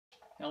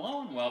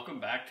Hello and welcome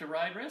back to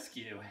Ride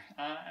Rescue.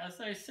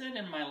 As I said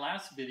in my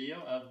last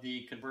video of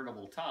the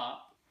convertible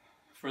top,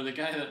 for the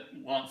guy that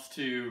wants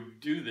to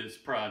do this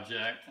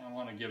project, I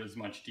want to give as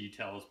much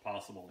detail as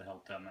possible to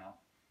help them out.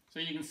 So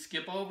you can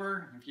skip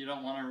over if you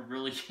don't want to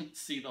really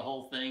see the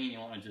whole thing and you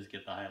want to just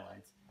get the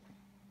highlights.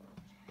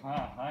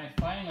 I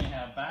finally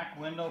have back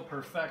window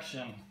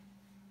perfection.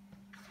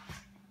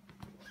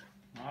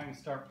 Now I can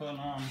start putting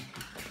on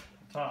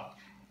the top.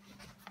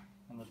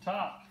 And the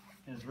top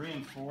is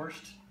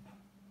reinforced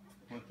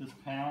with this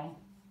panel,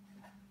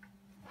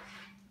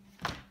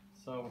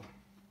 so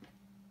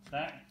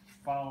that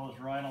follows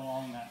right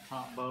along that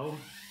top bow.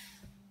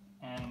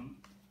 And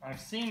I've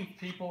seen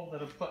people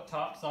that have put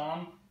tops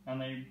on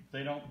and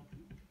they don't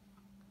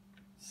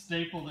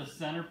staple the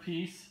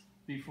centerpiece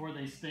before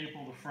they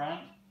staple the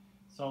front,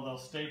 so they'll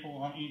staple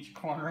on each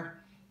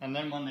corner, and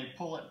then when they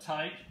pull it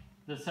tight,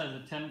 this has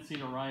a tendency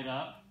to ride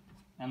up,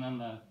 and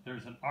then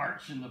there's an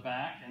arch in the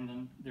back, and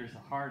then there's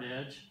a hard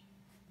edge.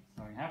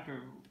 So you have to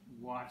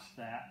watch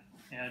that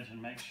edge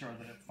and make sure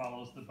that it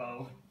follows the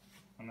bow,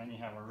 and then you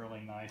have a really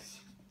nice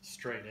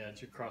straight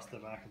edge across the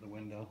back of the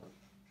window.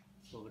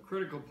 So the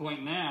critical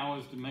point now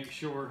is to make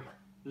sure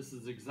this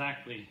is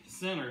exactly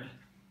centered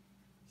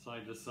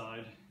side to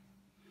side.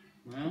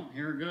 Well,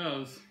 here it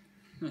goes.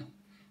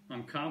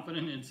 I'm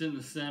confident it's in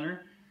the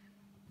center.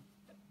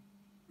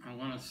 I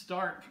want to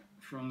start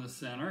from the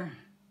center.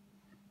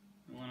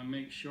 I want to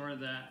make sure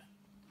that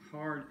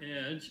hard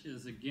edge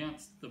is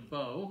against the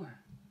bow.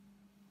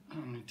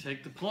 I'm going to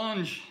take the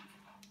plunge.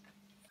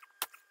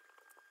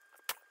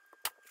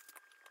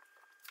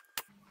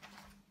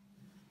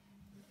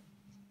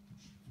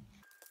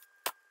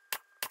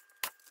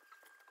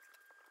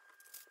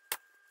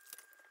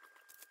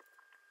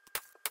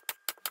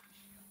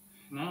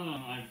 Now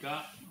that I've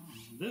got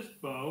this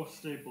bow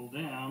stapled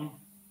down,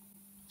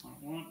 I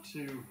want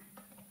to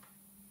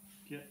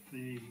get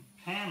the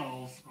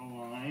panels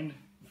aligned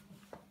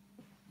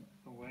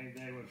the way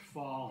they would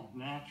fall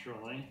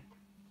naturally.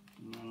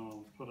 And then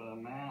I'll put a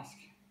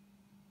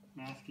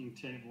masking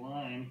tape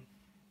line.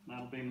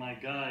 That'll be my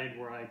guide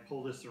where I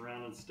pull this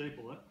around and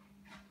staple it.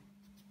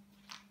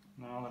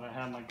 Now that I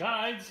have my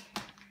guides,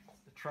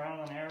 it's the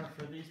trial and error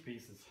for these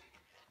pieces.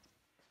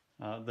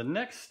 The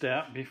next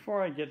step,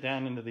 before I get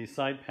down into these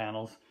side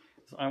panels,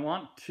 is I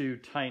want to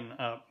tighten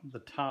up the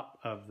top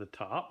of the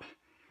top.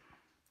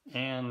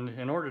 And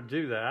in order to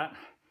do that,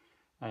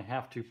 I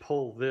have to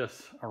pull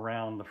this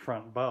around the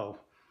front bow.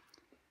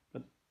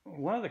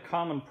 One of the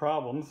common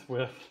problems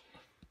with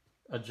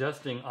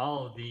adjusting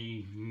all of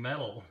the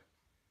metal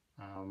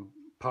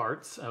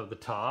parts of the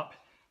top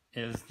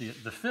is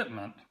the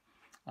fitment.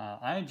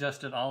 I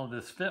adjusted all of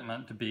this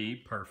fitment to be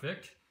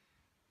perfect,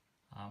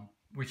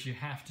 which you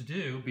have to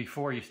do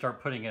before you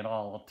start putting it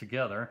all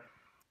together.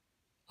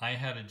 I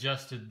had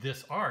adjusted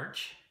this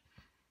arch,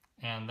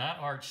 and that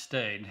arch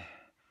stayed.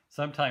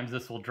 Sometimes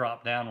this will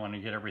drop down when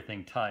you get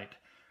everything tight.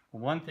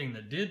 One thing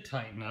that did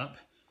tighten up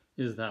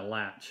is that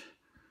latch.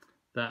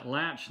 That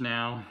latch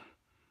now,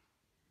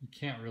 you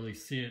can't really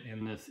see it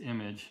in this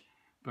image,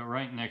 but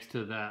right next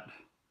to that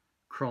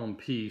chrome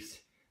piece,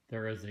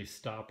 there is a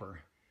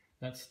stopper.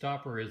 That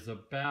stopper is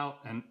about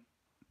a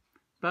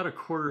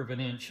 1/4 of an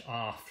inch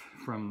off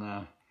from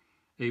the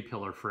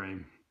A-pillar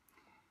frame.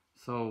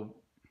 So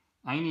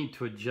I need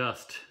to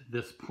adjust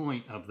this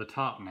point of the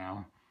top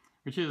now,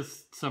 which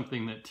is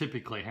something that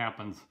typically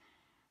happens.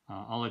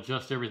 I'll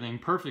adjust everything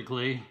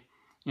perfectly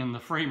in the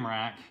frame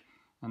rack,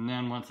 and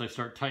then once I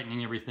start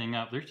tightening everything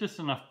up, there's just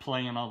enough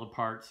play in all the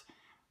parts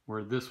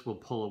where this will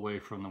pull away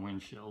from the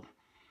windshield.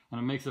 And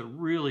it makes it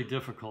really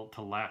difficult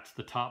to latch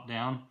the top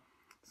down.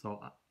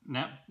 So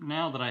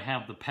now that I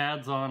have the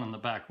pads on and the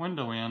back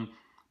window in,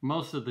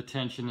 most of the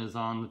tension is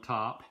on the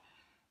top.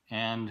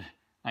 And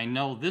I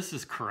know this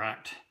is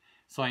correct,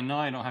 so I know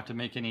I don't have to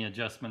make any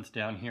adjustments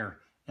down here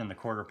in the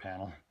quarter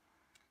panel.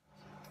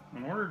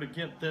 In order to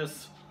get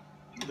this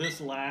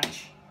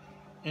latch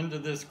into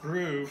this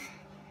groove,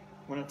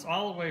 when it's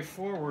all the way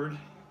forward,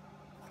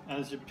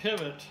 as you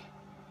pivot,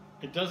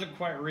 it doesn't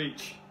quite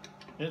reach.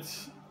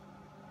 It's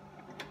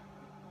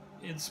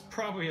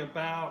probably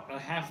about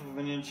 1/2 of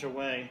an inch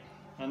away.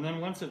 And then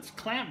once it's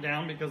clamped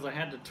down, because I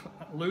had to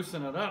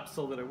loosen it up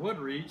so that it would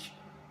reach,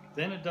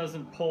 then it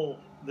doesn't pull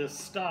this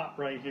stop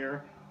right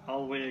here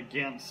all the way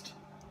against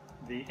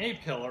the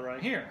A-pillar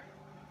right here.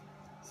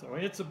 So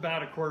it's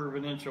about 1/4 of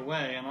an inch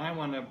away, and I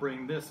want to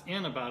bring this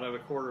in about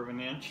 1/4 of an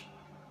inch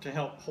to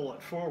help pull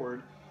it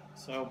forward.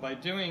 So by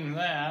doing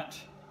that,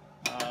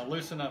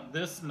 loosen up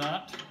this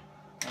nut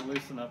and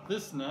loosen up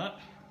this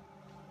nut.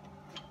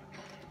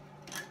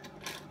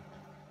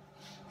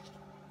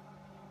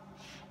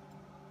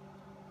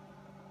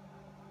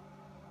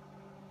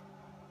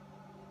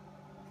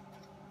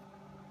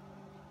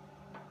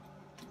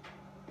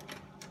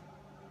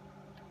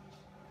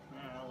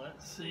 Now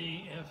let's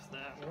see if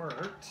that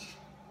worked.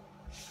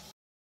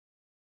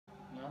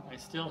 No, I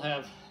still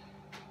have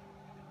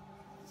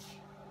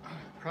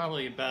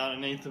probably about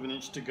 1/8 of an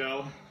inch to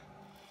go.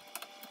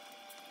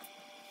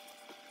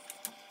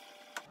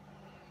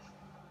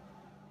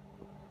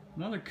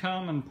 Another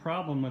common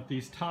problem with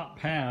these top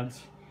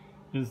pads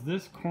is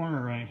this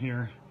corner right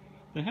here.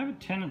 They have a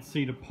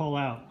tendency to pull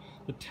out.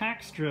 The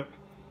tack strip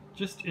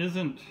just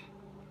isn't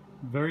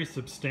very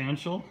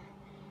substantial,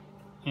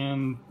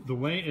 and the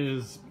way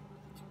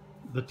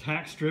the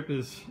tack strip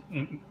is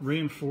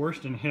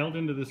reinforced and held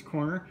into this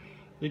corner,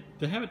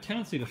 they have a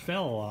tendency to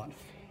fail a lot.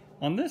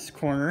 On this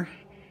corner,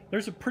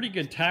 there's a pretty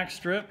good tack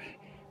strip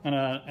and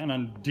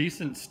a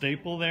decent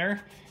staple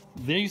there.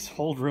 These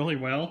hold really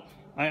well.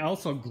 I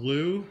also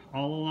glue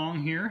all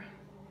along here,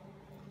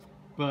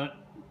 but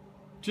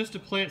just to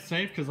play it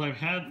safe, because I've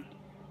had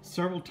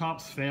several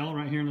tops fail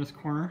right here in this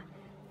corner,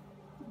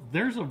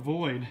 there's a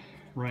void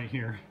right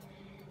here.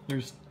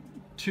 There's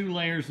 2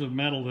 layers of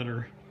metal that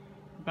are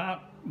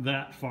about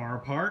that far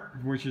apart,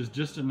 which is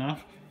just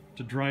enough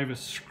to drive a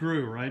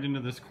screw right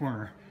into this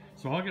corner.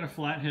 So I'll get a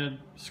flathead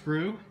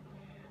screw,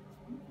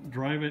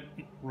 drive it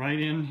right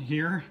in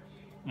here,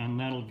 and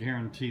that'll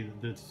guarantee that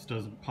this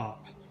doesn't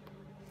pop.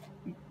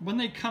 When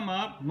they come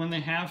up, when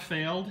they have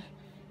failed,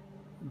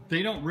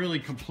 they don't really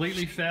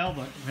completely fail,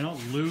 but I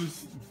don't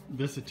lose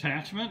this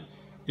attachment.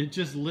 It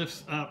just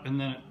lifts up and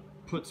then it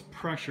puts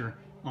pressure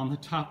on the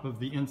top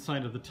of the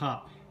inside of the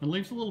top and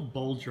leaves a little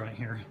bulge right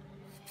here.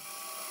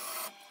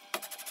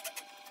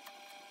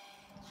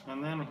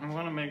 And then I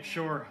want to make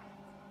sure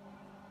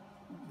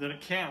that it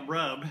can't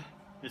rub.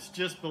 It's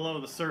just below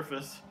the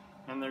surface,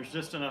 and there's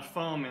just enough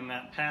foam in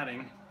that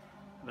padding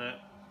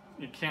that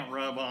it can't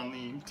rub on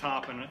the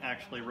top and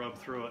actually rub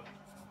through it.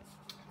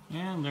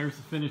 And there's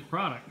the finished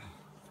product.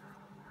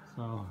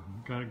 So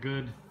got a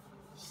good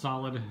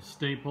solid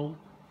staple,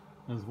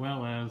 as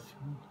well as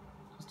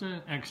just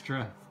an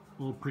extra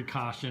little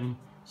precaution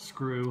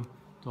screw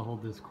to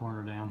hold this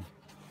corner down.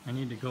 I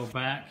need to go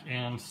back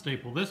and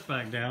staple this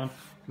back down,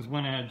 because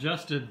when I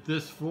adjusted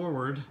this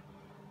forward,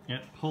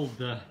 it pulled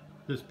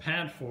this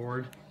pad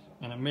forward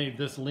and it made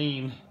this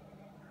lean.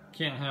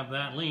 Can't have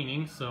that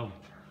leaning, so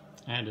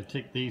I had to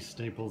take these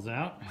staples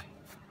out.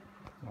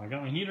 So I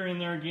got my heater in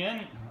there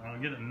again. I'll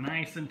get it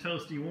nice and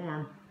toasty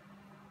warm.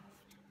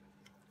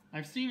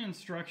 I've seen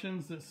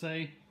instructions that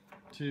say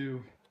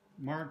to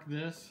mark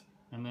this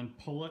and then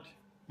pull it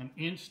 1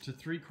 inch to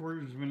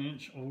 3/4 of an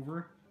inch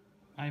over.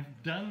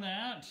 I've done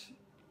that,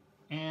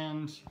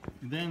 and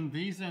then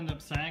these end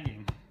up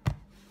sagging.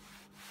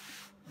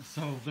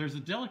 So there's a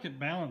delicate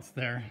balance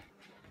there.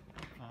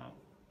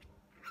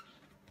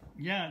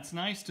 Yeah, it's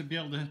nice to be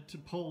able to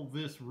pull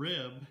this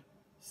rib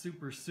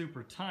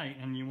super tight,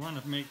 and you want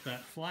to make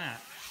that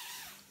flat,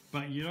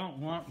 but you don't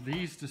want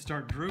these to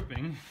start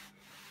drooping,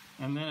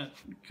 and then it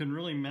can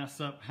really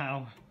mess up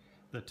how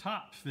the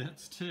top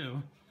fits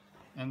too.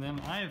 And then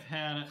I've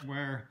had it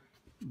where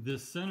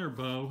this center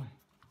bow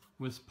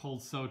was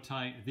pulled so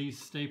tight,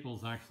 these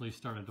staples actually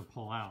started to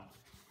pull out.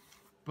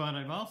 But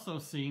I've also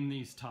seen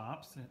these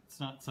tops, it's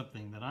not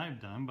something that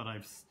I've done, but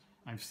I've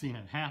seen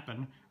it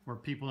happen, where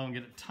people don't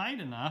get it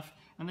tight enough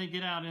and they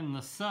get out in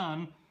the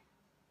sun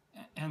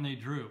and they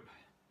droop.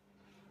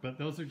 But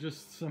those are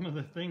just some of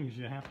the things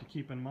you have to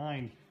keep in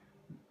mind.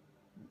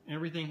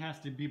 Everything has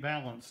to be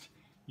balanced.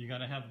 You got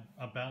to have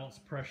a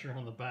balanced pressure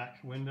on the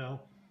back window,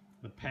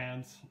 the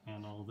pads,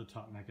 and all the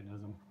top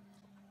mechanism.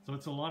 So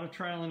it's a lot of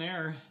trial and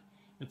error.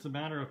 It's a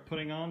matter of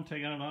putting on,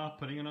 taking it off,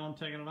 putting it on,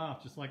 taking it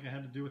off, just like I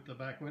had to do with the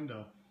back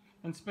window.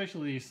 And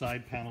especially these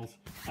side panels.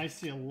 I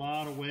see a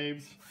lot of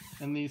waves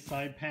in these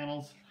side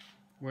panels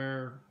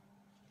where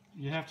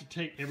you have to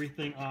take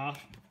everything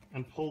off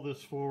and pull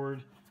this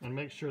forward and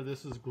make sure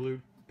this is glued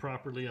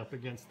properly up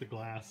against the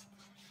glass,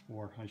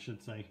 or I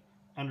should say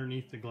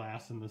underneath the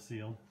glass in the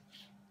seal.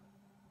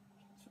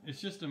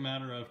 It's just a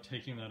matter of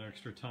taking that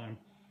extra time.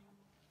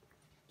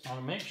 I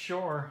want to make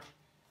sure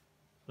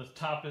the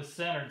top is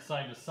centered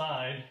side to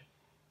side.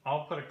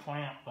 I'll put a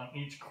clamp on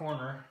each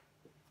corner,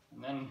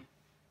 and then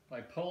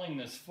by pulling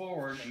this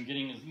forward and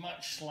getting as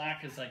much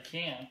slack as I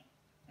can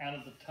out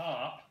of the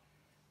top,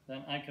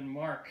 then I can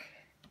mark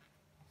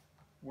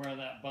where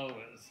that bow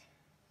is.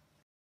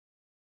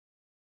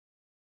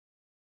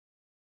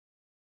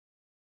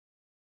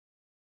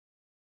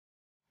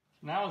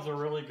 Now is a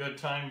really good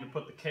time to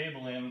put the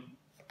cable in.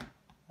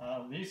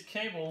 These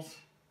cables,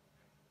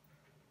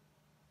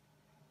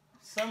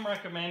 some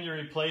recommend you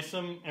replace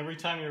them every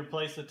time you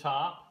replace the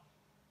top.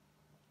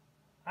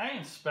 I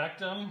inspect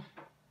them.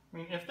 I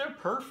mean, if they're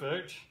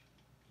perfect,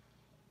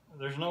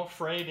 there's no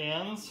frayed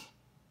ends,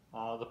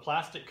 the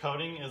plastic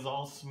coating is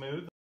all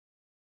smooth,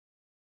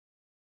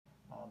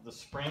 the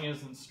spring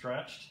isn't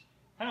stretched,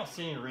 I don't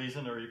see any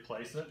reason to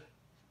replace it.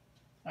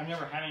 I've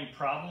never had any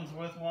problems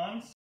with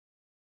ones.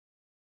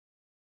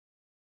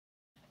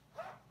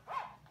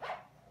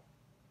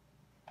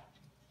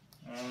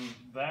 And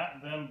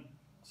that then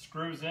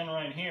screws in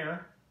right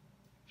here,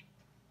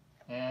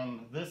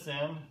 and this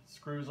end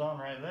screws on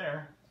right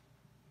there.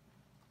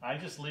 I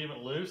just leave it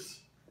loose,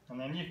 and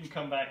then you can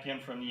come back in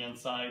from the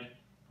inside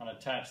and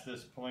attach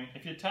this point.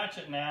 If you attach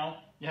it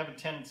now, you have a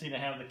tendency to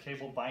have the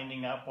cable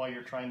binding up while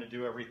you're trying to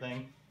do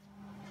everything.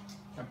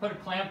 I put a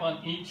clamp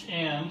on each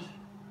end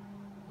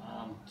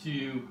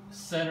to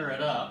center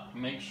it up,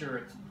 make sure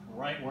it's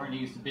right where it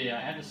needs to be. I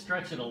had to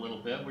stretch it a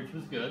little bit, which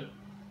was good.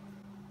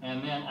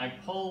 And then I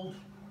pulled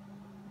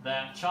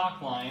that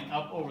chalk line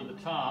up over the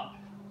top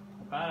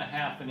about a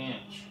 ½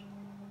 inch.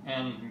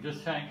 And you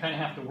just kind of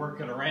have to work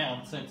it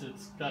around since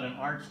it's got an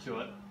arch to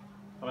it.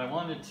 But I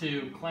wanted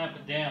to clamp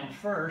it down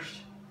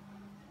first.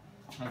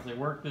 As I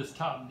work this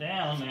top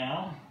down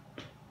now,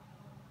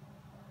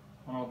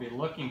 what I'll be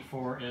looking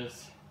for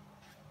is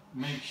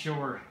make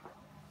sure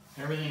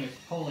everything is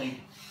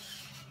pulling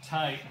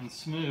tight and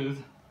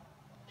smooth.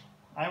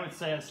 I would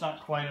say it's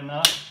not quite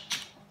enough.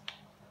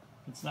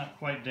 It's not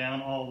quite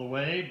down all the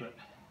way, but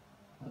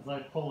as I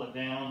pull it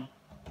down,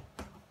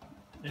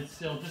 it's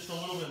still just a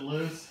little bit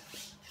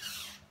loose.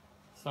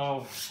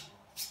 So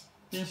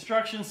the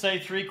instructions say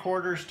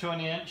 3/4 to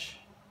 1 inch.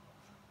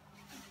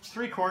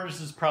 3/4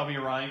 is probably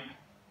right.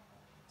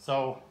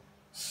 So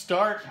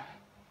start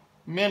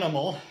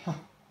minimal,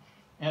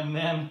 and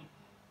then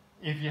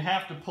if you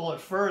have to pull it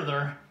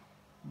further,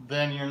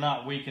 then you're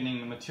not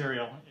weakening the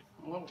material.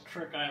 A little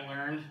trick I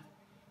learned,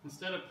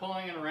 instead of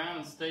pulling it around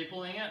and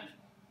stapling it,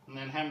 and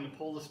then having to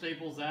pull the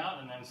staples out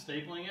and then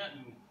stapling it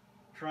and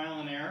trial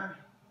and error,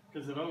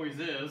 because it always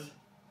is,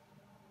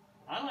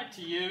 I like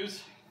to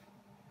use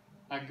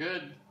a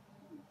good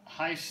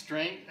high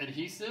strength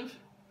adhesive.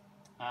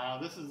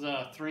 This is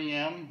a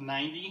 3M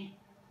 90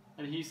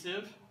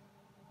 adhesive.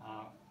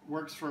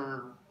 Works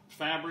for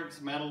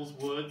fabrics, metals,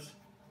 woods.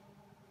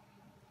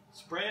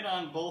 Spray it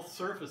on both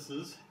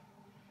surfaces,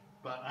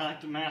 but I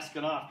like to mask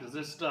it off because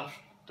this stuff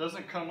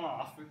doesn't come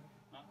off.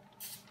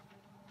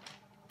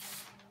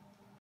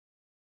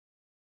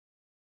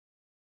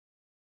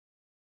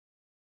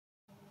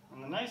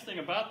 And the nice thing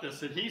about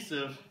this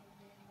adhesive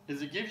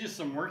is it gives you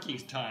some working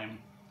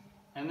time.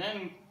 And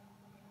then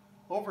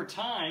over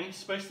time,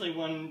 especially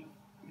when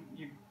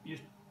you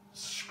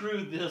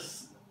screw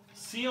this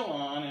seal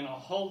on and it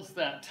holds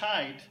that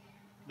tight,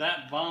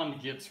 that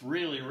bond gets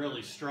really,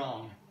 really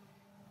strong.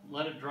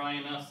 Let it dry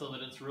enough so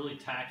that it's really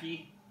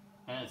tacky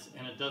and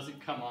it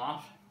doesn't come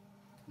off.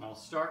 And I'll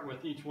start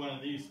with each one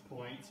of these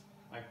points.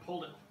 I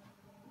pulled it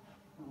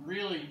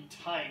really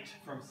tight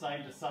from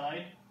side to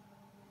side,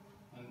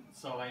 and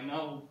so I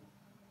know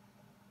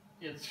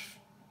it's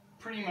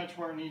pretty much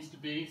where it needs to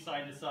be,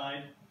 side to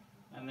side,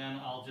 and then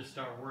I'll just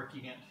start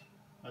working it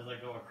as I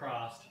go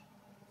across,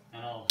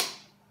 and I'll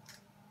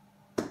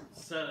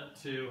set it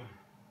to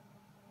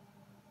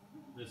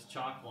this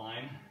chalk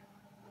line,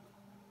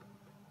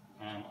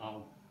 and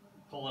I'll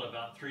pull it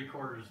about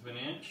 3/4 of an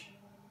inch.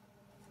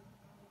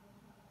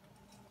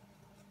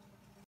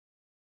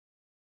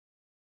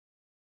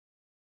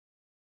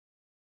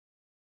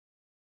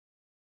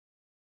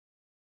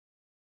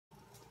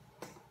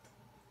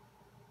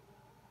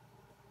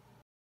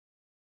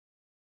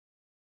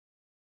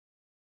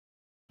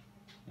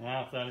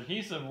 Now if that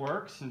adhesive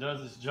works and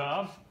does its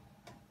job,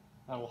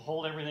 that'll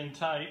hold everything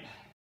tight.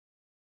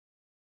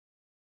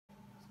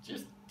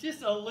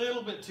 Just a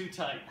little bit too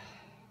tight.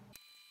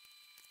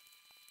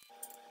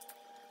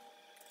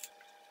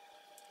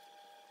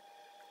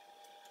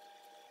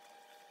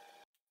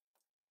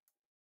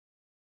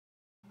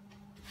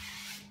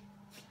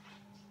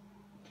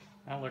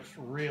 That looks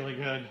really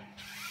good.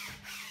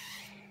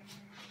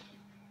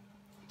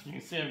 You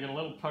can see I've got a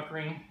little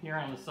puckering here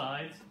on the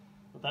sides,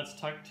 but that's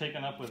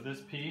taken up with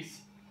this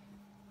piece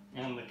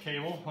and the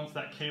cable. Once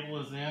that cable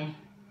is in,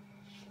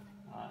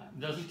 it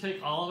doesn't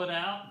take all of it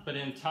out, but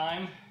in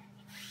time,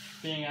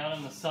 being out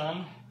in the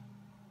sun,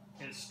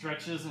 it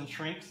stretches and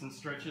shrinks and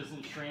stretches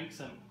and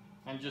shrinks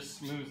and just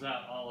smooths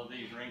out all of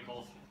these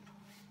wrinkles.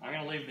 I'm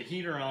going to leave the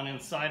heater on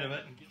inside of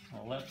it.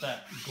 I'll let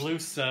that glue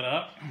set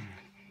up,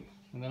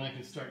 and then I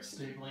can start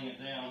stapling it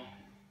down.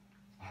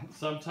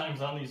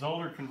 Sometimes on these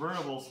older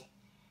convertibles,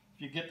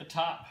 if you get the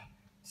top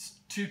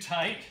too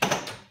tight,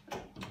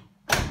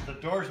 the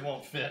doors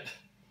won't fit.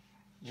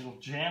 It'll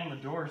jam the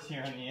doors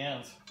here in the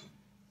ends.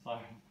 So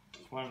I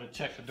just wanted to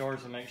check the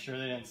doors and make sure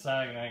they didn't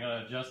sag, and I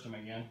gotta adjust them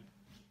again.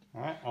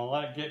 All right, I'll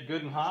let it get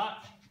good and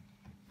hot,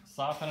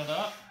 soften it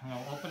up, and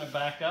I'll open it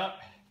back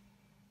up,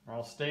 or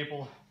I'll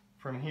staple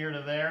from here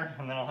to there,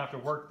 and then I'll have to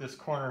work this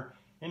corner.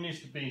 It needs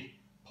to be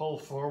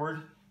pulled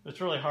forward. It's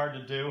really hard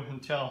to do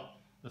until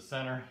the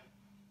center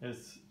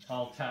is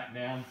all tacked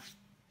down.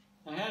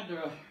 I had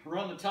to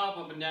run the top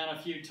up and down a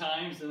few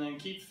times and then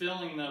keep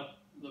filling the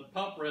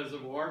pump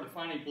reservoir to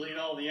finally bleed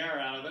all the air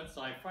out of it,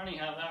 so I finally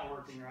have that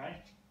working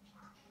right.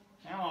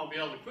 Now I'll be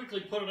able to quickly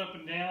put it up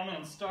and down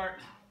and start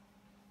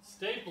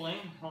stapling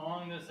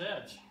along this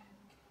edge.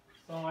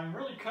 So I'm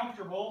really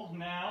comfortable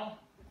now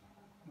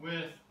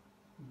with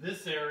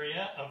this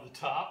area of the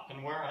top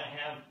and where I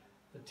have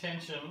the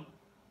tension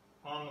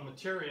on the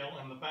material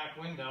in the back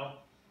window.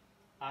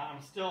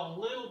 I'm still a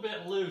little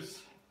bit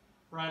loose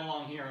right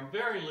along here. I'm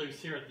very loose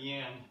here at the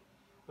end,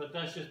 but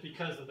that's just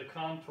because of the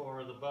contour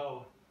of the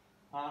bow.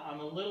 I'm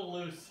a little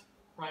loose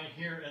right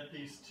here at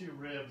these two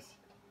ribs,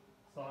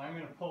 so I'm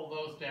going to pull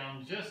those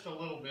down just a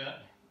little bit,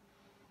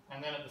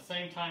 and then at the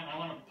same time I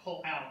want to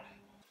pull out.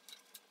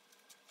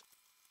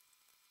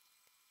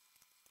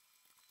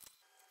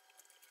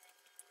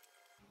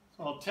 So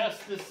I'll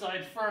test this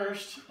side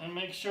first and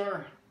make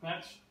sure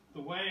that's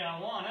the way I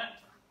want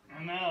it.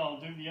 And then I'll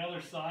do the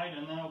other side,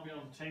 and then I'll be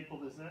able to staple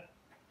this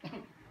in.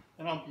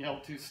 And I'll be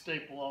able to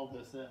staple all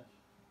this in.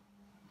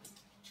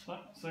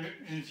 So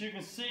as you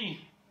can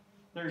see,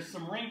 there's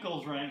some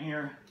wrinkles right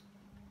here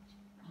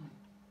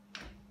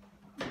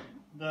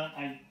that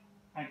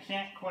I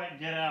can't quite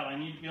get out. I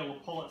need to be able to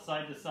pull it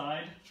side to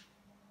side.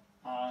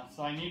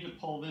 So I need to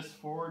pull this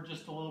forward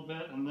just a little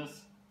bit and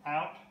this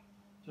out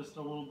just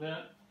a little bit.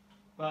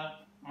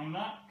 But I'm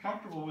not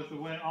comfortable with the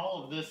way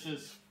all of this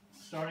is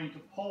starting to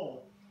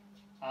pull.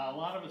 A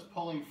lot of it's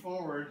pulling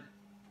forward,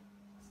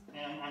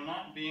 and I'm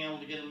not being able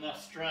to get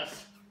enough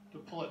stress to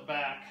pull it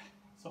back.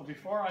 So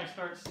before I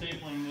start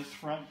stapling this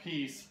front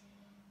piece,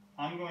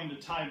 I'm going to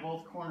tie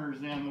both corners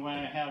in the way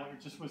I have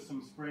it, just with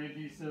some spray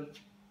adhesive.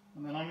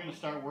 And then I'm going to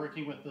start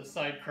working with the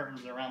side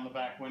curtains around the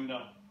back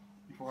window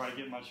before I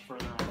get much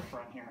further on the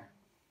front here.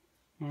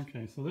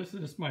 Okay, so this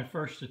is my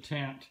first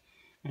attempt,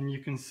 and you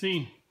can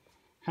see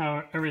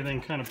how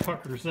everything kind of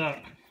puckers up.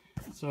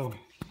 So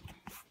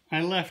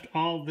I left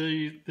all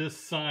this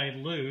side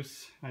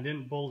loose. I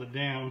didn't bolt it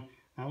down.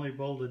 I only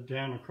bolted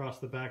down across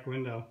the back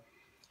window,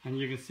 and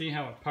you can see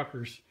how it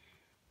puckers.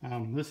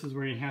 This is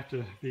where you have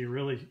to be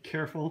really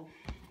careful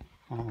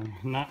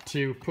not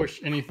to push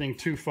anything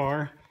too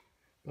far.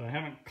 But I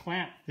haven't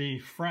clamped the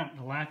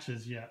front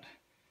latches yet,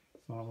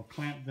 so I will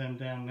clamp them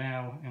down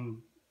now, and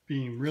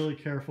being really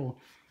careful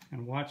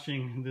and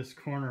watching this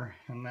corner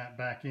and that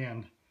back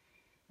end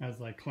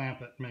as I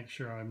clamp it, make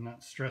sure I'm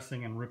not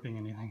stressing and ripping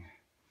anything.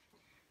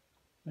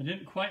 I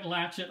didn't quite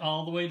latch it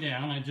all the way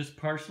down. I just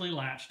partially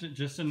latched it,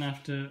 just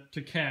enough to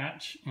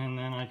catch, and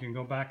then I can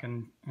go back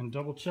and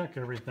double check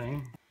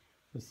everything.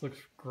 This looks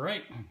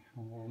great.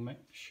 We'll make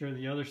sure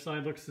the other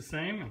side looks the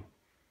same.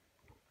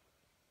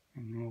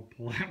 And we'll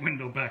pull that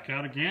window back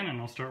out again, and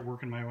I'll start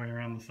working my way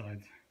around the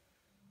sides.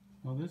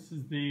 Well, this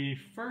is the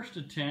first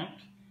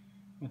attempt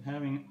with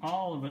having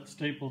all of it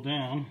stapled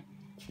down.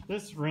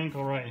 This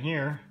wrinkle right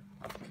here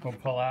will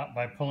pull out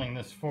by pulling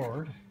this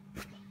forward.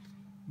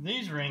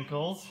 These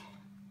wrinkles,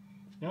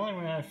 the only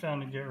way I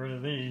found to get rid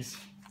of these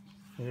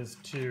is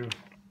to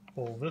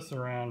pull this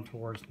around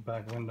towards the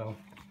back window,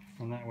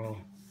 and that will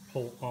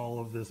pull all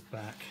of this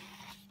back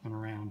and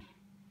around.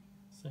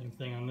 Same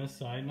thing on this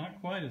side, not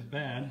quite as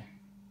bad.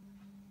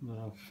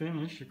 The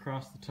finish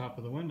across the top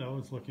of the window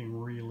is looking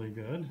really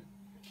good.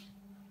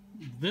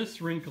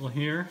 This wrinkle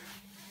here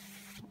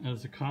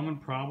is a common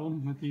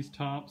problem with these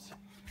tops.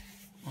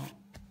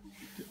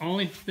 The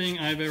only thing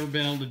I've ever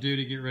been able to do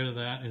to get rid of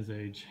that is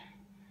age.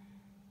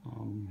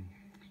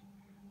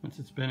 Once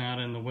it's been out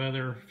in the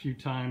weather a few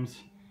times,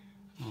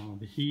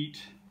 the heat,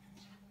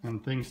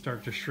 and things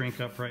start to shrink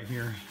up right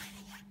here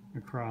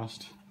across.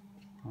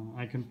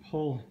 I can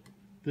pull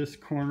this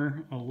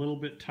corner a little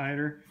bit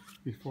tighter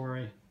before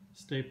I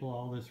staple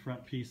all this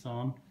front piece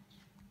on,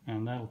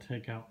 and that'll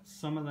take out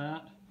some of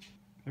that.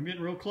 I'm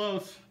getting real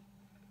close.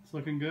 It's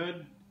looking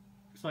good.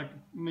 Looks like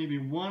maybe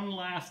one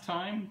last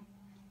time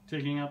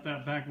taking out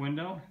that back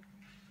window,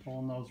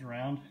 pulling those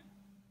around.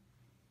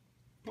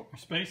 Put my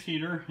space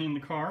heater in the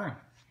car,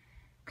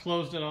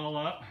 closed it all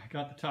up,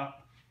 got the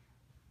top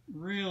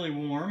really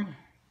warm.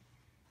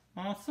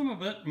 Some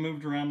of it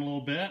moved around a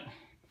little bit.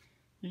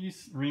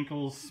 These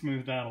wrinkles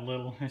smoothed out a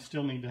little. I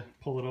still need to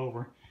pull it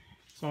over.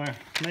 So I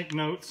make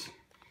notes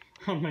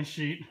on my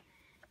sheet.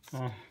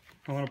 I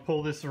want to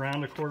pull this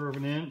around 1/4 of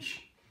an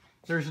inch.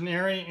 There's an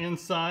area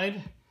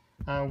inside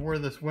where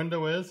this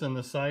window is and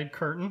the side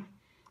curtain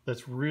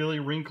that's really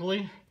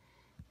wrinkly,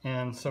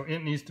 and so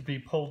it needs to be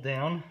pulled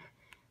down.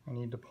 I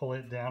need to pull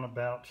it down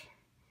about,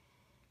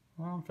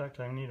 well, in fact,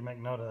 I need to make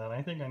note of that.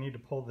 I think I need to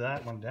pull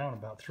that one down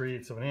about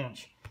 3/8 of an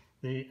inch.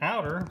 The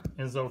outer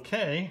is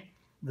okay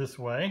this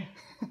way.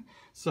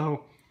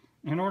 So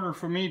in order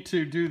for me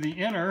to do the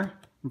inner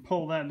and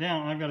pull that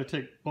down, I've got to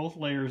take both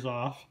layers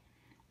off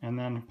and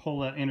then pull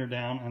that inner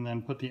down and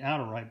then put the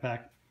outer right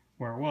back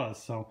where it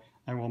was. So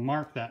I will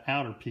mark that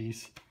outer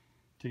piece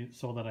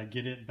so that I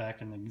get it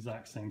back in the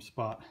exact same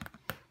spot.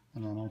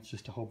 And then it's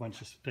just a whole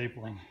bunch of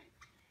stapling.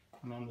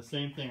 And then the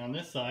same thing on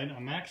this side.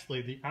 I'm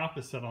actually the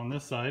opposite on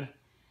this side.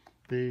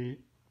 The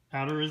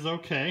outer is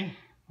okay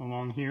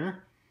along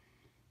here,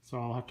 so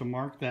I'll have to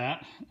mark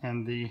that.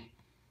 And the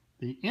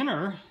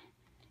inner,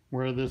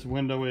 where this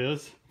window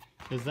is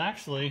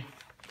actually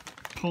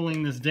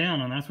pulling this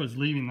down, and that's what's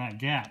leaving that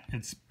gap.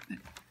 It's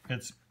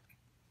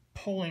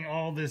pulling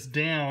all this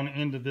down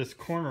into this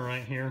corner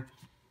right here,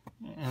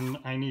 and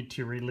I need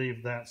to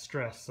relieve that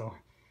stress. So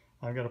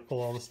I've got to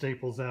pull all the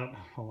staples out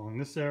along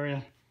this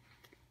area.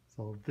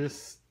 So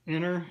this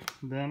inner,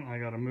 then I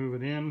got to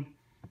move it in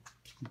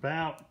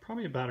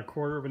probably about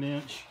 1/4 of an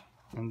inch,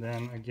 and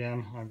then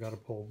again I've got to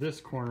pull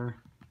this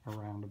corner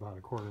around about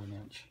 1/4 of an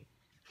inch.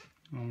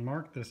 I'll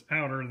mark this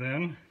outer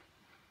then,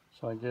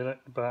 so I get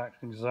it back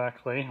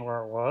exactly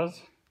where it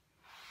was.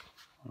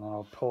 And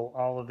I'll pull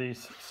all of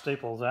these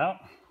staples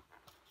out.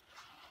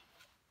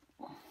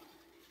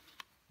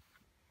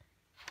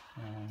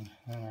 And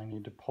then I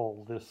need to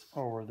pull this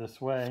over this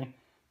way,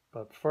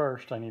 but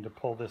first I need to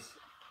pull this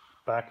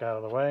back out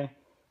of the way.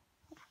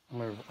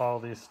 Move all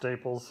these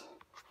staples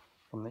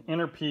from the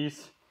inner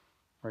piece,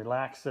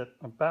 relax it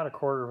about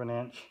 1/4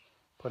 inch,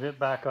 put it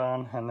back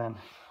on, and then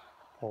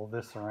pull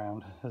this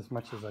around as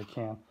much as I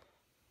can.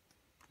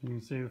 You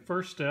can see the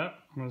first step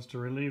was to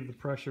relieve the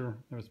pressure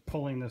that was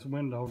pulling this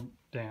window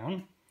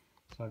down.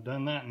 So I've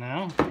done that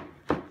now.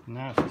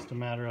 Now it's just a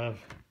matter of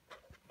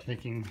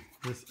taking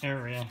this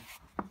area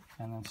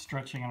and then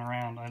stretching it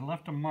around. I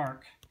left a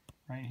mark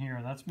right here.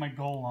 That's my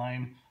goal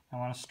line. I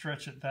want to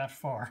stretch it that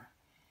far.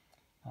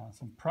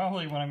 So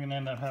probably what I'm going to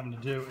end up having to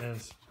do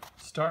is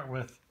start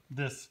with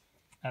this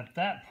at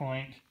that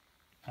point,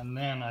 and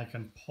then I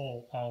can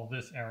pull all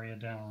this area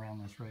down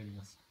around this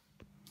radius.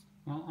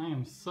 Well, I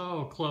am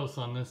so close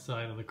on this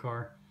side of the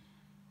car.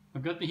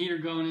 I've got the heater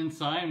going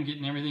inside. I'm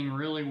getting everything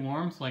really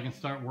warm so I can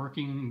start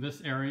working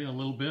this area a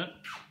little bit.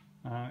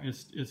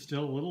 It's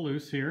still a little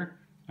loose here.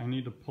 I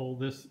need to pull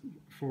this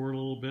forward a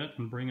little bit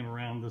and bring it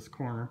around this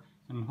corner,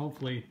 and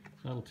hopefully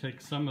that'll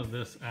take some of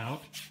this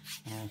out.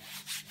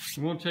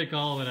 It won't take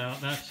all of it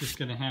out. That's just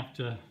going to have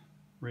to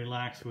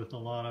relax with a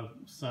lot of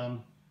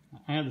sun.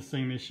 I had the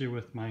same issue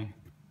with my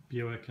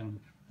Buick, and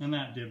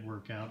that did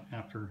work out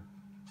after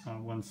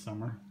one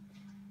summer.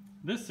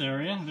 This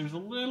area, there's a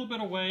little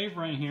bit of wave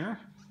right here,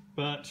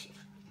 but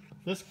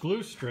this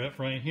glue strip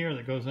right here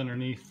that goes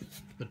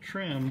underneath the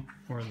trim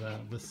or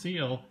the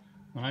seal,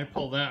 when I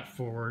pull that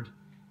forward,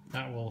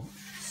 that will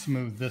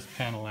smooth this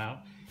panel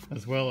out,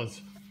 as well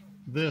as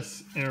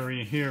this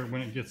area here.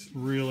 When it gets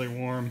really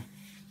warm,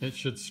 it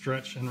should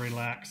stretch and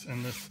relax,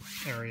 and this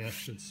area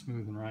should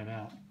smoothen right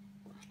out.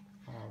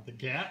 The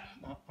gap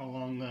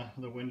along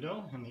the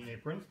window and the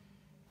apron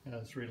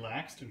has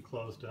relaxed and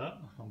closed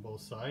up on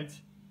both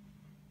sides.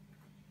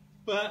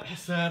 But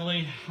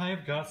sadly,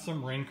 I've got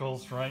some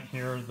wrinkles right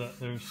here that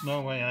there's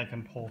no way I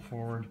can pull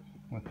forward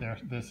with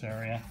this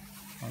area.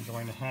 I'm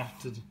going to have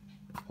to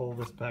pull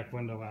this back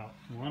window out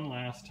one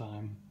last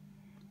time,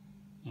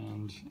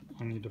 and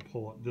I need to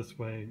pull it this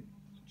way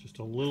just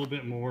a little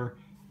bit more.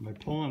 By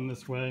pulling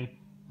this way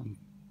and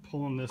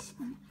pulling this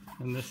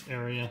in this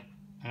area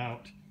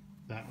out,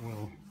 that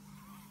will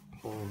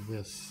pull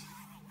this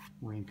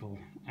wrinkle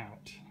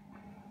out.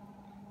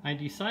 I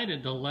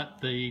decided to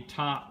let the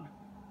top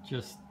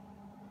just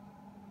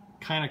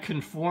kind of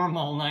conform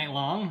all night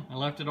long. I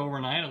left it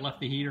overnight. I left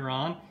the heater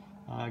on.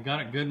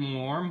 Got it good and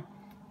warm,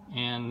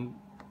 and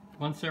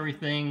once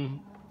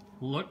everything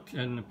looked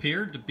and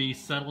appeared to be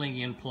settling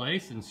in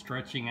place and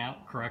stretching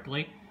out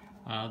correctly,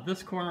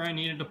 this corner I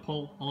needed to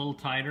pull a little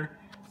tighter,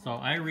 so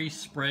I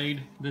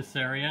resprayed this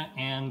area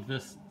and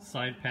this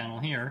side panel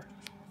here,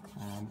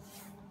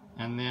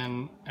 and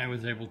then I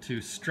was able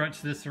to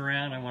stretch this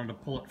around. I wanted to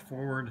pull it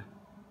forward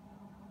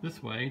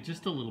this way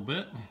just a little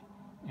bit,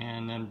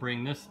 and then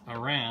bring this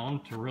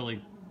around to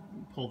really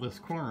pull this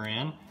corner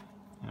in.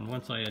 And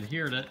once I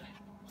adhered it,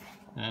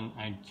 then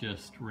I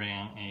just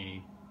ran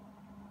a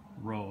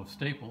row of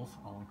staples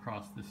all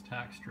across this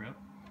tack strip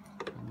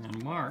and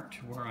then marked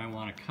where I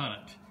want to cut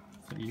it.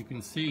 So you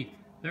can see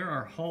there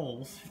are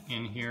holes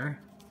in here.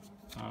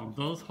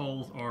 Those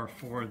holes are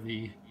for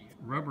the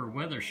rubber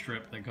weather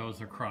strip that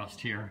goes across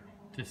here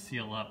to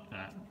seal up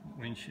that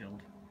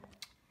windshield.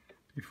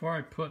 Before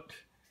I put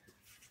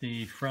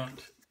the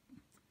front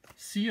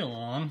seal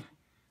on,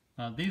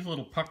 these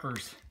little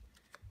puckers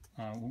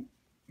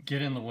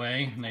get in the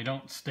way and they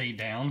don't stay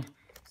down.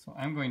 So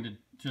I'm going to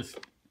just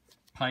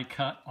pie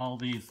cut all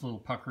these little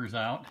puckers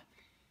out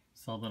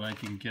so that I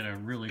can get a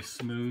really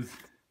smooth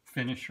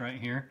finish right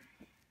here.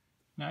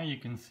 Now you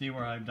can see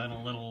where I've done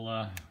a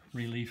little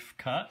relief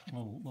cut,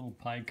 little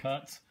pie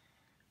cuts.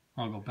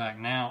 I'll go back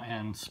now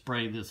and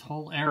spray this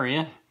whole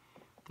area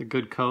with a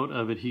good coat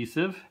of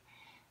adhesive,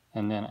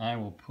 and then I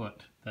will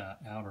put that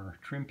outer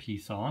trim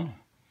piece on.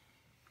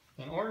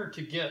 In order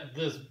to get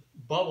this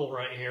bubble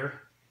right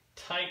here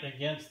tight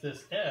against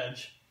this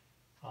edge,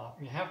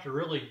 you have to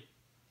really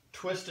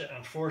twist it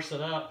and force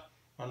it up,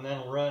 and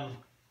then run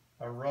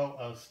a row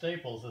of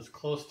staples as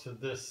close to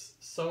this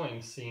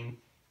sewing seam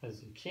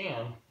as you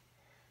can.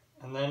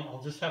 And then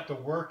I'll just have to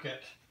work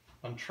it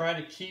and try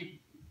to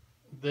keep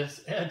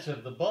this edge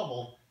of the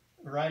bubble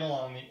right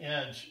along the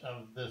edge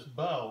of this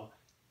bow.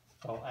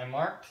 So I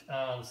marked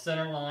the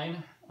center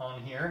line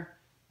on here.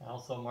 I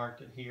also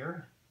marked it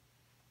here.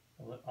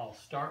 I'll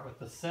start with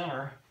the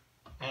center,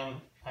 and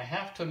I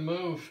have to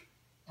move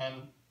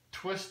and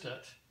twist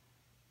it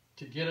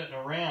to get it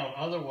around.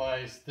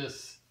 Otherwise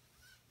this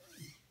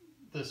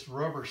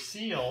rubber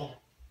seal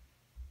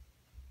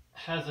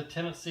has a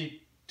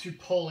tendency to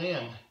pull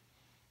in,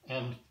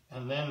 and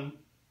then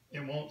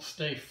it won't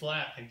stay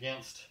flat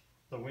against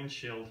the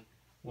windshield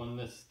when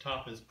this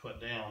top is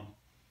put down,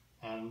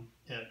 and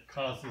it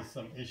causes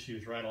some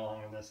issues right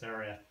along in this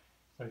area.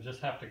 So I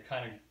just have to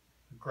kind of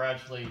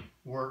gradually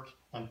work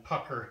and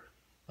pucker,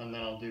 and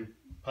then I'll do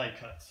pie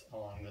cuts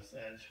along this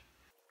edge.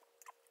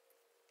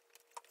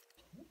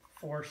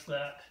 Force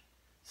that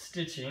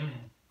stitching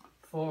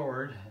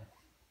forward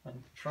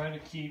and try to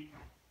keep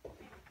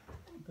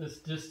this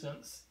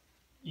distance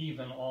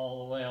even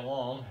all the way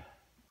along.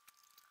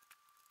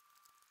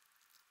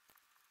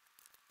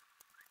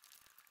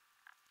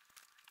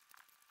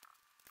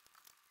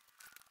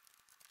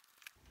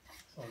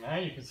 So now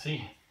you can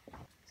see,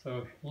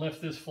 so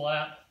lift this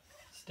flat,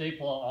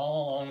 staple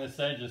all along this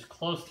edge as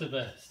close to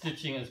the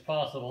stitching as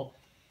possible,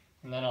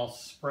 and then I'll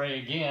spray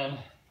again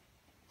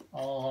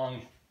all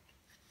along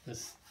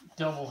this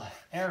double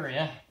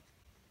area,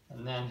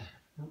 and then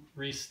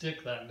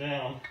re-stick that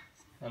down,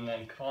 and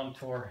then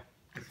contour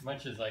as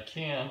much as I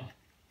can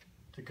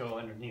to go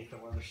underneath the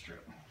weather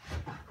strip.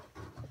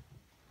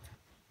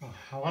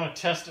 I want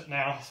to test it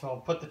now, so I'll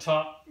put the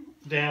top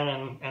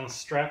down and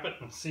strap it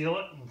and seal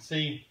it and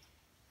see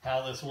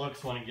how this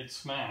looks when it gets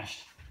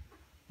smashed.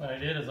 What I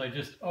did is I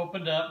just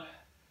opened up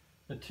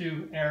the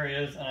two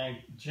areas and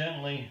I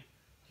gently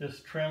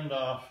just trimmed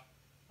off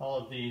all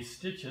of these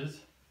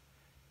stitches.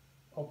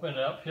 Open it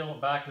up, peel it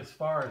back as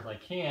far as I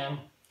can,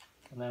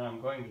 and then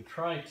I'm going to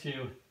try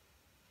to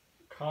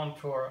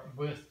contour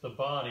with the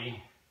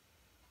body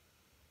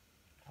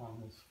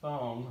on this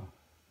foam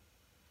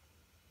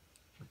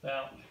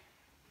without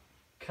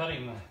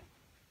cutting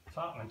the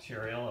top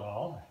material at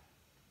all.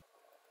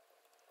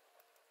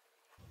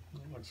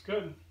 It looks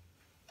good.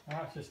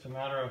 Now it's just a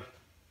matter of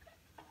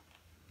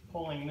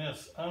pulling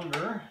this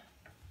under,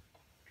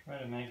 try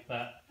to make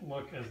that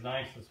look as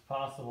nice as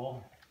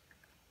possible,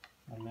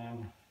 and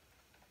then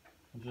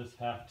I'll just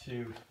have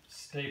to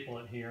staple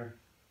it here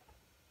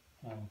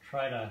and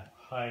try to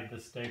hide the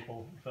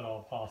staple if at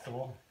all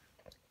possible.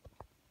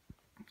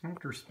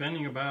 After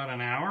spending about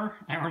an hour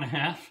and a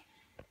half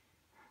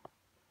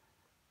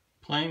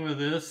playing with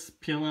this,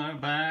 peeling it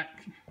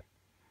back,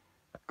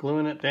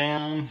 gluing it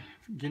down,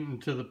 getting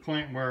to the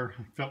point where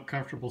I felt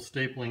comfortable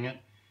stapling it,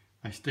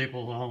 I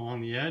stapled all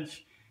along the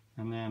edge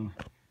and then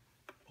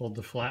pulled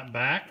the flap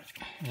back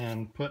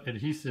and put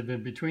adhesive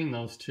in between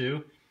those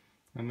two,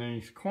 and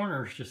these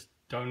corners just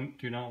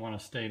do not want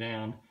to stay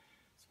down.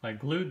 So I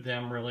glued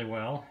them really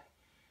well,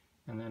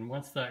 and then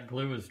once that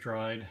glue is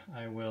dried,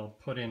 I will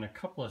put in a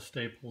couple of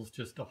staples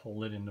just to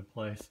hold it into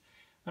place.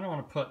 I don't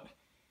want to put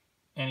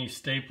any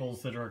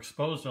staples that are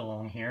exposed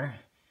along here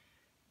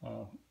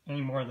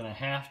any more than I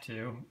have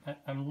to.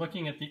 I'm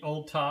looking at the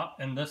old top,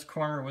 and this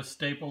corner was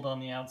stapled on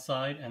the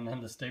outside and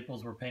then the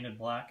staples were painted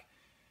black.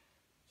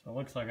 So it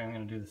looks like I'm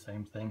going to do the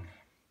same thing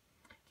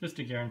just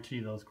to guarantee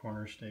those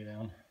corners stay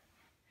down.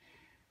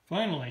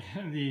 Finally,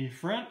 the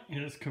front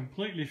is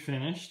completely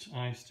finished.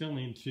 I still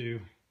need to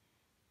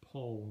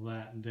pull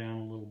that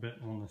down a little bit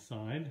on the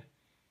side,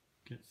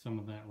 get some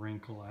of that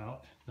wrinkle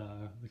out.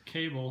 The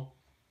cable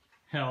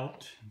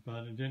helped,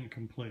 but it didn't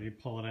completely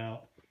pull it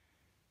out,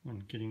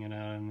 and getting it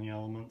out in the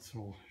elements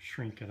will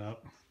shrink it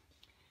up.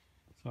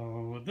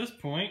 So at this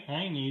point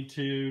I need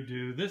to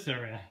do this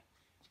area.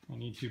 I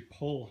need to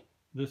pull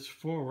this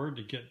forward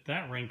to get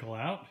that wrinkle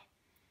out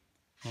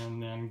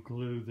and then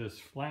glue this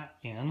flap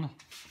in,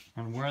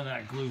 and where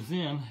that glues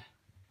in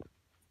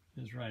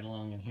is right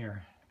along in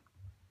here.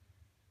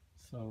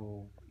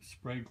 So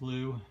spray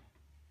glue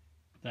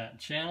that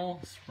channel,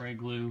 spray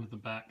glue the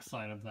back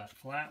side of that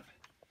flap,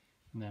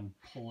 and then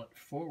pull it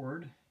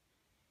forward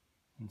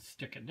and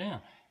stick it down.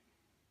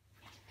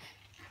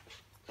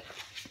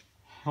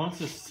 Once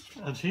this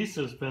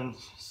adhesive's been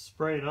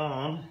sprayed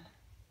on,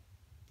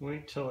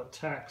 wait till it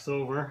tacks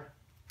over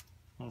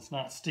and it's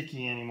not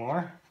sticky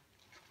anymore,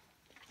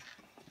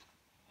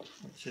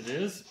 which it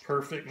is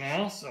perfect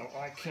now, so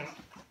I can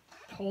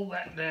pull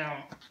that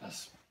down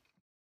as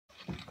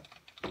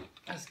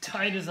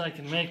tight as I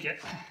can make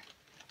it.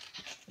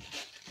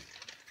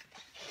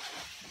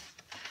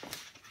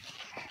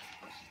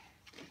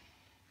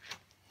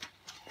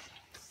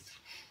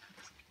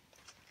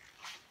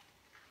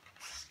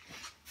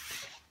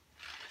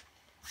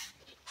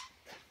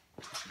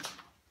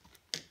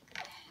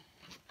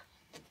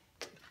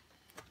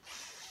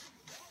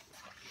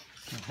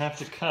 I have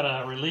to cut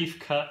a relief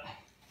cut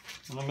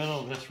in the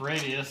middle of this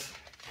radius,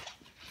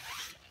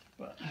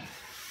 but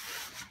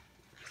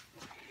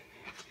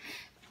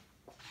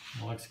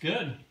it looks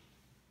good.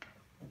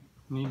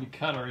 Need to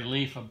cut a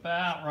relief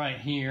about right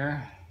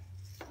here.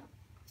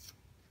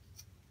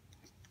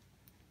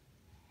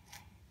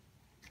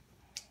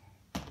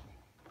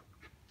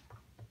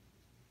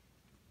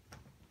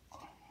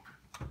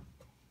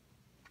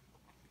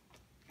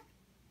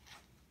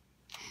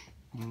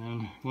 And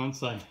then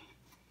once I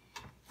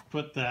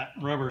put that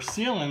rubber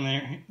seal in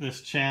there, this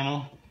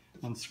channel,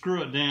 and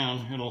screw it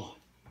down, it'll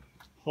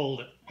hold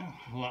it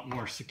a lot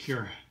more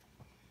secure.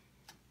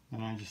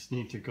 And I just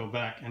need to go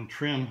back and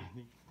trim.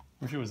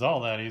 Wish it was all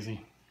that easy.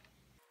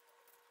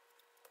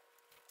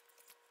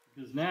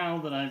 Because now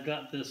that I've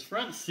got this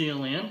front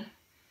seal in,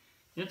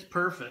 it's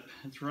perfect.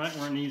 It's right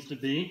where it needs to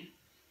be.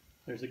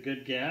 There's a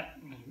good gap.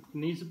 It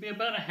needs to be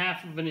about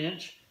 1/2 of an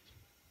inch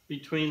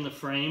between the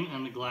frame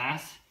and the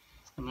glass,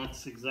 and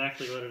that's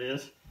exactly what it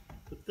is.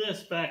 But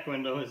this back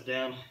window is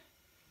down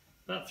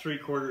about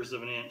 3/4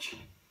 of an inch.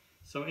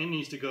 So it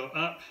needs to go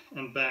up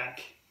and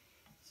back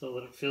so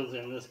that it fills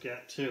in this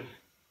gap too.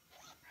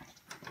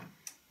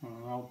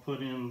 I'll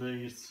put in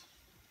these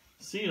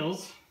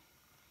seals.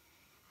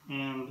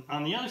 And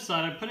on the other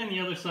side, I put in the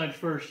other side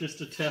first just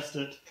to test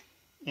it.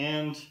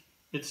 And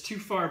it's too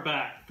far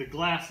back. The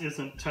glass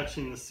isn't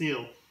touching the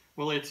seal.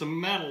 Well, it's a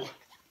metal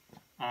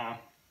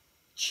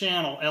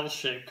channel,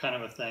 L-shaped kind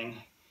of a thing,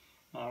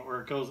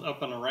 where it goes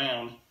up and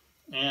around.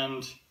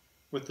 And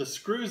with the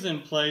screws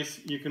in place,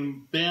 you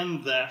can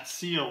bend that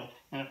seal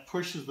and it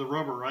pushes the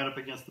rubber right up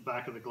against the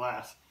back of the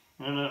glass.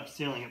 And ended up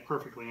sealing it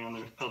perfectly on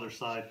the other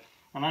side.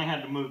 And I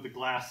had to move the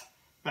glass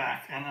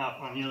back and up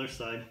on the other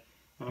side.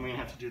 And I'm going to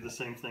have to do the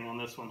same thing on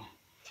this one.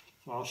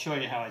 So I'll show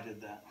you how I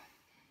did that.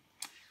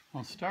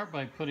 I'll start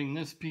by putting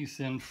this piece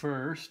in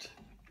first.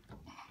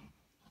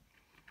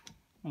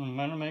 And I'm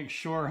going to make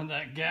sure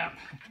that gap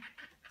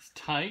is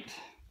tight.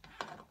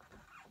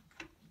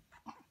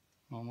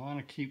 I want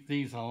to keep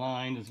these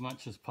aligned as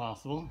much as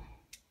possible.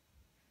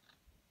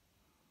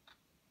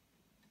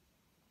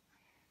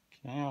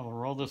 Okay, I'll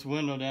roll this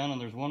window down,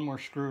 and there's one more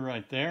screw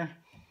right there.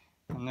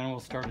 And then we'll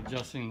start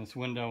adjusting this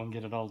window and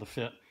get it all to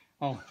fit.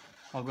 I'll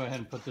go ahead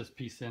and put this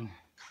piece in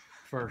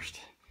first.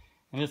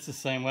 And it's the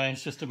same way,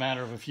 it's just a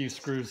matter of a few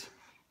screws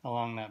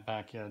along that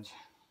back edge.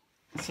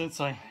 Since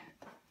I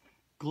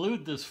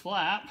glued this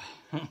flap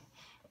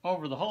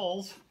over the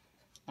holes,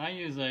 I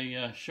use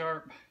a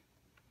sharp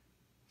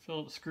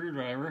Phillips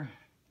screwdriver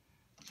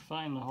to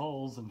find the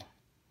holes, and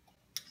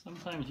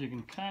sometimes you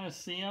can kind of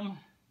see them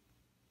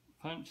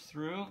punch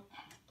through.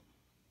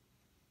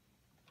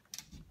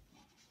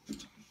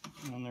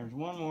 And then there's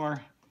one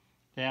more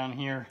down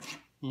here.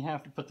 You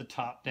have to put the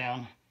top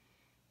down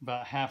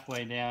about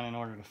halfway down in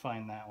order to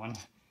find that one,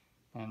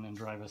 and then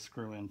drive a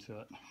screw into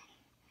it.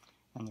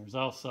 And there's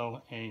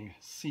also a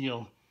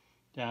seal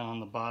down on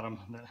the bottom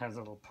that has a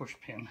little push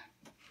pin.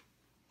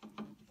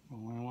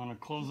 We want to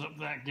close up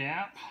that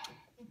gap.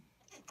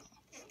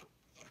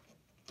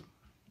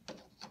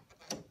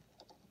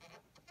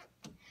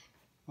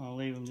 I'll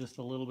leave them just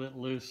a little bit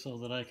loose so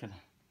that I can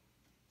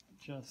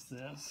adjust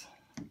this.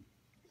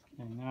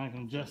 And now I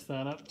can adjust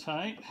that up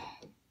tight.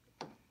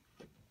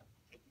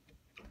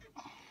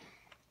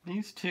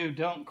 These two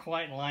don't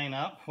quite line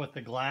up with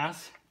the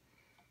glass,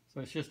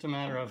 so it's just a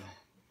matter of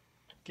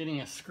getting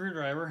a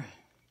screwdriver,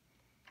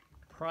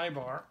 pry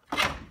bar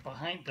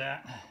behind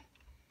that,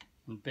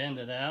 and bend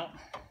it out.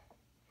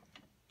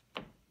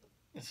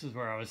 This is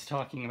where I was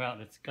talking about.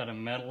 It's got a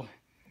metal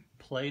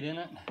plate in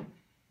it,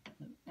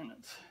 and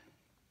it's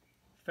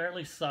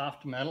fairly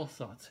soft metal,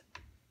 so it's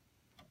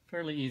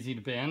fairly easy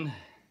to bend.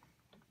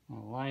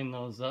 I'll line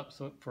those up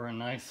so for a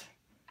nice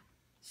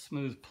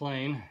smooth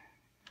plane.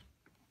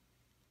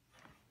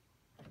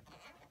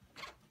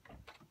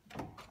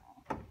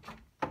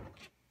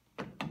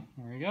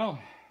 There we go.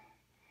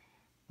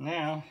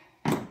 Now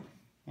I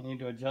need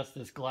to adjust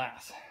this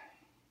glass.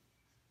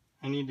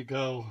 I need to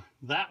go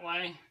that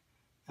way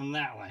and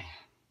that way.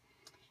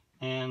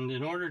 And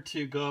in order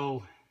to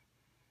go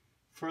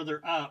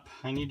further up,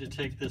 I need to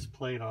take this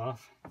plate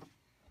off.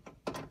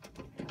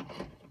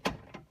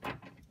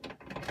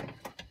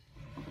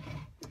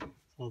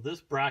 So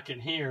this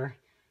bracket here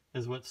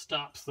is what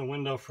stops the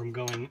window from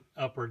going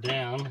up or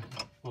down.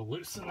 We'll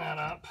loosen that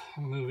up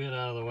and move it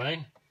out of the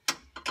way.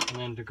 And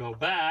then to go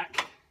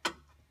back,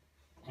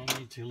 I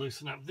need to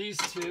loosen up these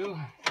two.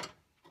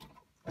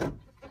 And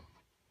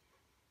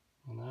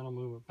that'll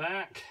move it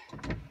back.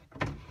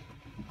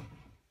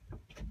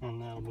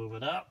 And that'll move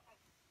it up.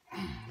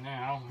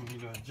 Now we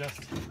need to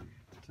adjust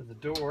to the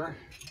door.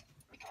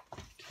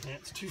 Okay,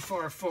 it's too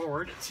far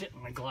forward, it's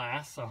hitting the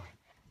glass, so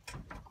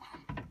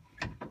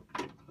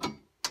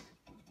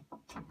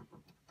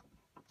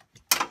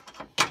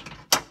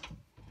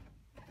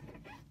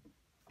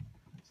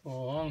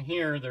along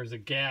here there's a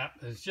gap.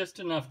 There's just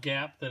enough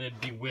gap that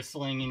it'd be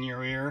whistling in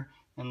your ear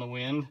in the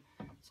wind.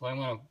 So I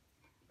want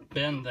to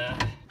bend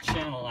that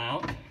channel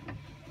out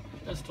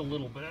just a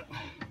little bit.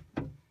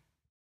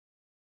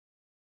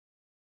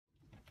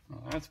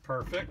 Well, that's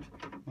perfect.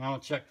 Now I'll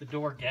check the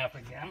door gap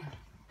again.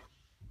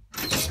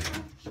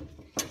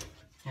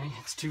 Okay,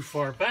 it's too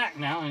far back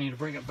now. I need to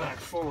bring it back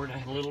forward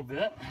a little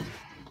bit.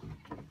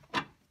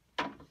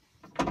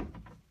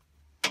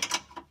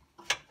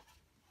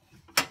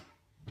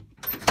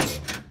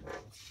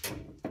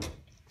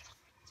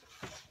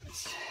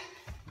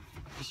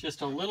 It's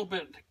just a little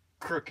bit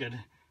crooked.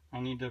 I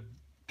need to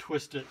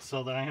twist it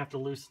so that I have to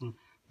loosen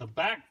the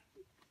back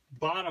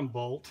bottom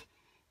bolt,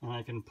 and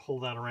I can pull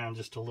that around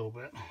just a little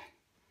bit.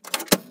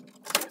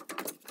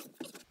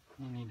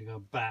 I need to go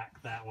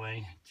back that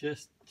way,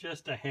 just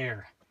a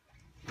hair.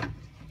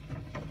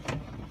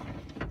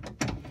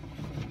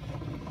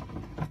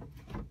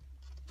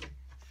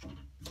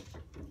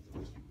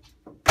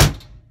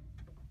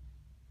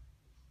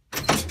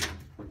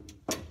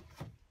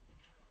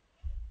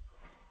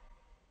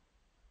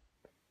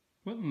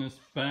 Putting this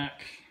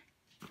back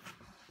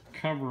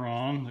cover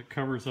on that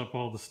covers up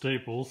all the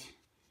staples.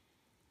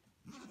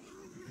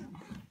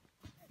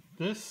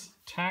 This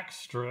tack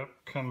strip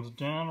comes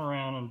down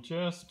around and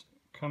just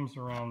comes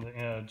around the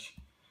edge.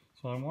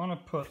 So I want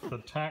to put the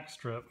tack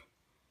strip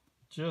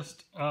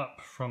just up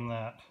from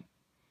that,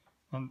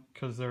 and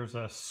because there's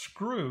a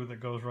screw that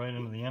goes right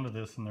into the end of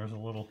this, and there's a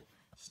little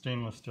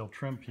stainless steel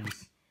trim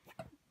piece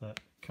that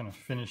kind of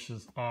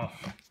finishes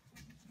off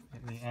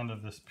at the end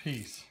of this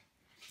piece.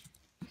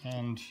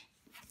 And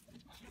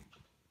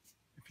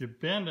if you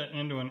bend it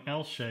into an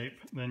L shape,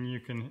 then you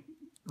can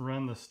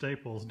run the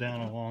staples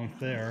down along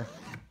there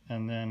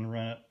and then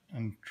run it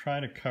and try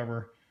to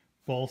cover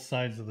both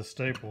sides of the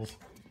staples.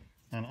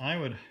 And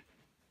I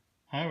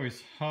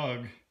always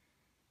hug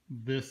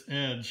this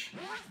edge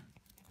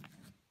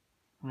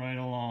right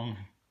along,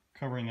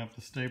 covering up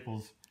the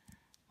staples.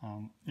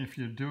 If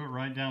you do it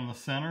right down the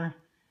center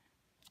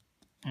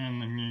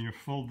and then you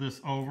fold this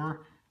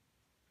over,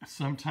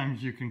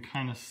 sometimes you can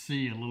kind of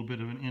see a little bit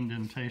of an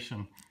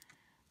indentation,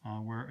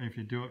 where if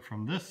you do it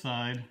from this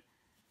side,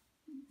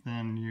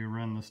 then you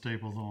run the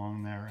staples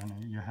along there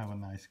and you have a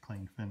nice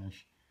clean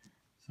finish.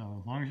 So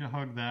as long as you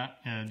hug that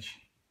edge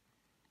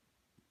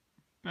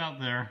about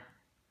there,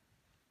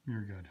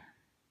 you're good.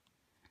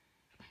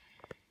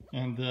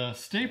 And the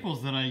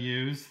staples that I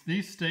use,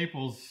 these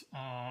staples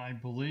I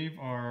believe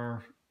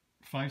are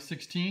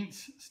 5/16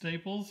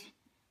 staples,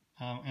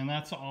 and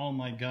that's all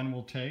my gun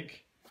will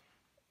take.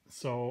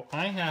 So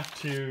I have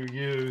to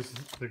use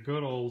the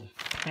good old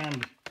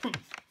hand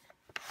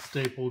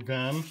staple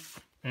gun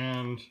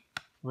and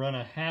run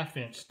a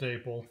 1/2"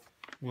 staple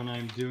when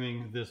I'm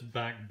doing this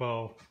back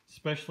bow,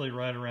 especially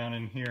right around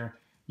in here.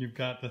 You've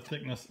got the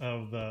thickness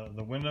of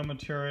the window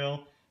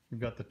material,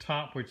 you've got the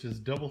top, which is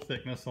double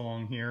thickness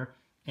along here,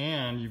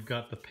 and you've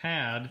got the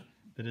pad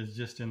that is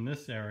just in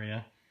this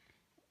area,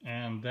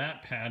 and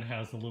that pad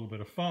has a little bit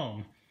of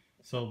foam.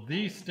 So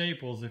these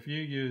staples, if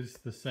you use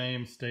the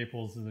same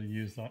staples that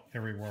you use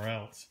everywhere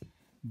else,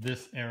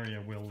 this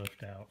area will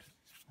lift out.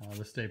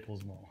 The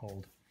staples won't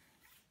hold.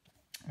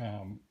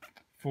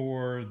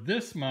 For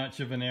this much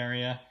of an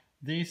area,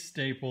 these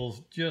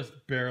staples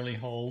just barely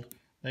hold.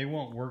 They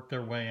won't work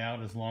their way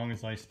out as long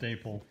as I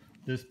staple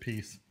this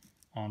piece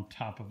on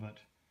top of it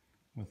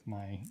with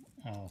my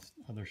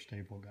other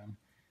staple gun.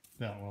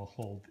 That will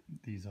hold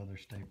these other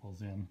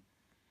staples in.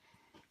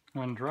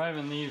 When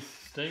driving these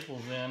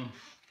staples in,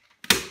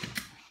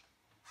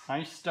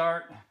 I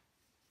start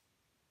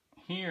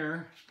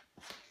here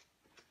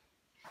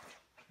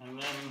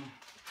and then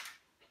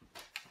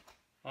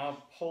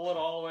I'll pull it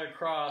all the way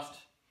across.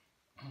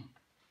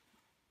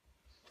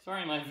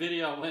 Sorry, my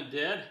video went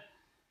dead.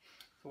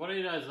 So what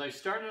I do is I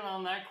started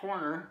on that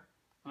corner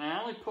and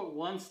I only put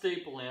one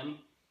staple in,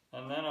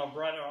 and then I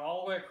brought it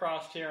all the way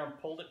across here and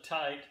pulled it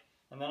tight,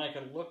 and then I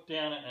could look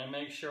down it and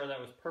make sure that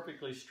was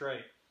perfectly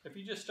straight. If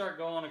you just start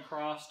going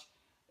across,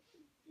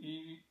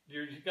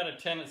 you've got a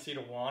tendency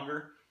to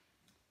wander.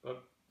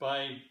 But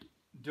by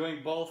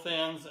doing both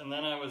ends, and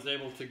then I was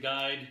able to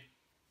guide,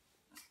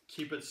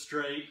 keep it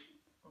straight,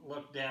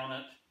 look down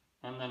it,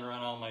 and then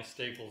run all my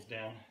staples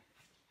down.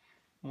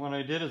 What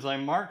I did is I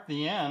marked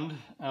the end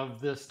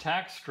of this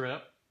tack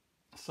strip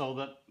so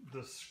that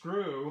the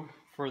screw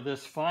for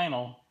this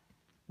final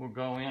will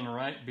go in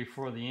right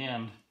before the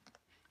end.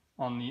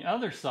 On the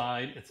other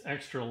side, it's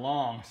extra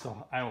long,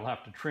 so I will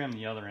have to trim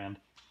the other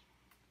end.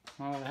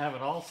 I have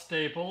it all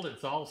stapled,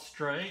 it's all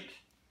straight,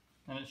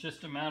 and it's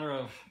just a matter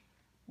of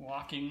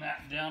walking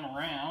that down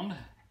around.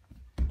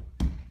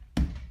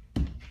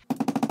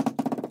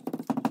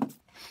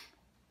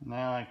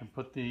 Now I can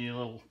put the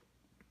little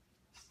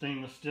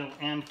stainless steel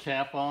end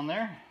cap on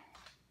there.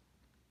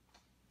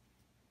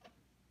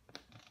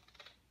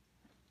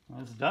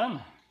 That's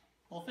done.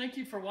 Well, thank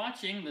you for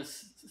watching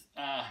this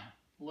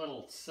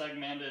little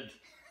segmented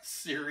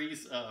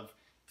series of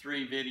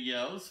 3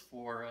 videos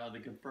for the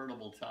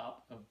convertible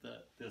top of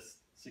this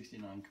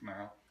 '69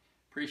 Camaro.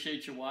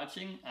 Appreciate you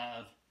watching.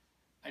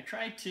 I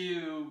tried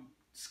to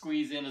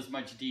squeeze in as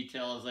much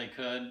detail as I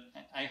could.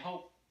 I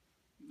hope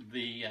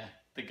the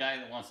guy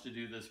that wants to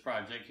do this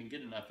project can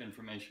get enough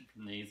information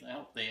from these. I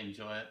hope they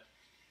enjoy it.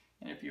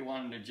 And if you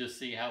wanted to just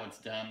see how it's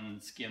done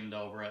and skimmed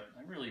over it,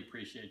 I really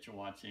appreciate you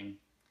watching.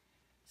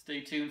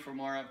 Stay tuned for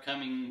more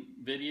upcoming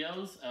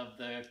videos of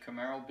the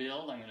Camaro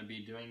build. I'm going to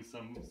be doing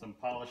some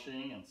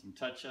polishing and some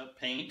touch-up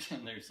paint,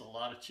 and there's a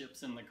lot of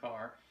chips in the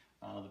car.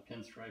 The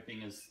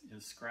pinstriping is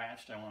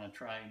scratched. I want to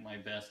try my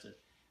best at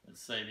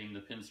saving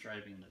the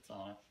pinstriping that's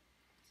on it.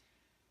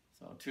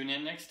 So tune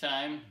in next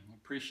time.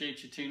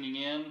 Appreciate you tuning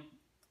in.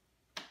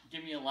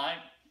 Give me a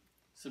like.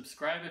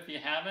 Subscribe if you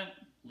haven't.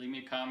 Leave me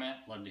a comment.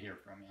 Love to hear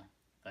from you.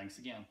 Thanks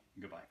again.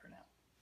 Goodbye for now.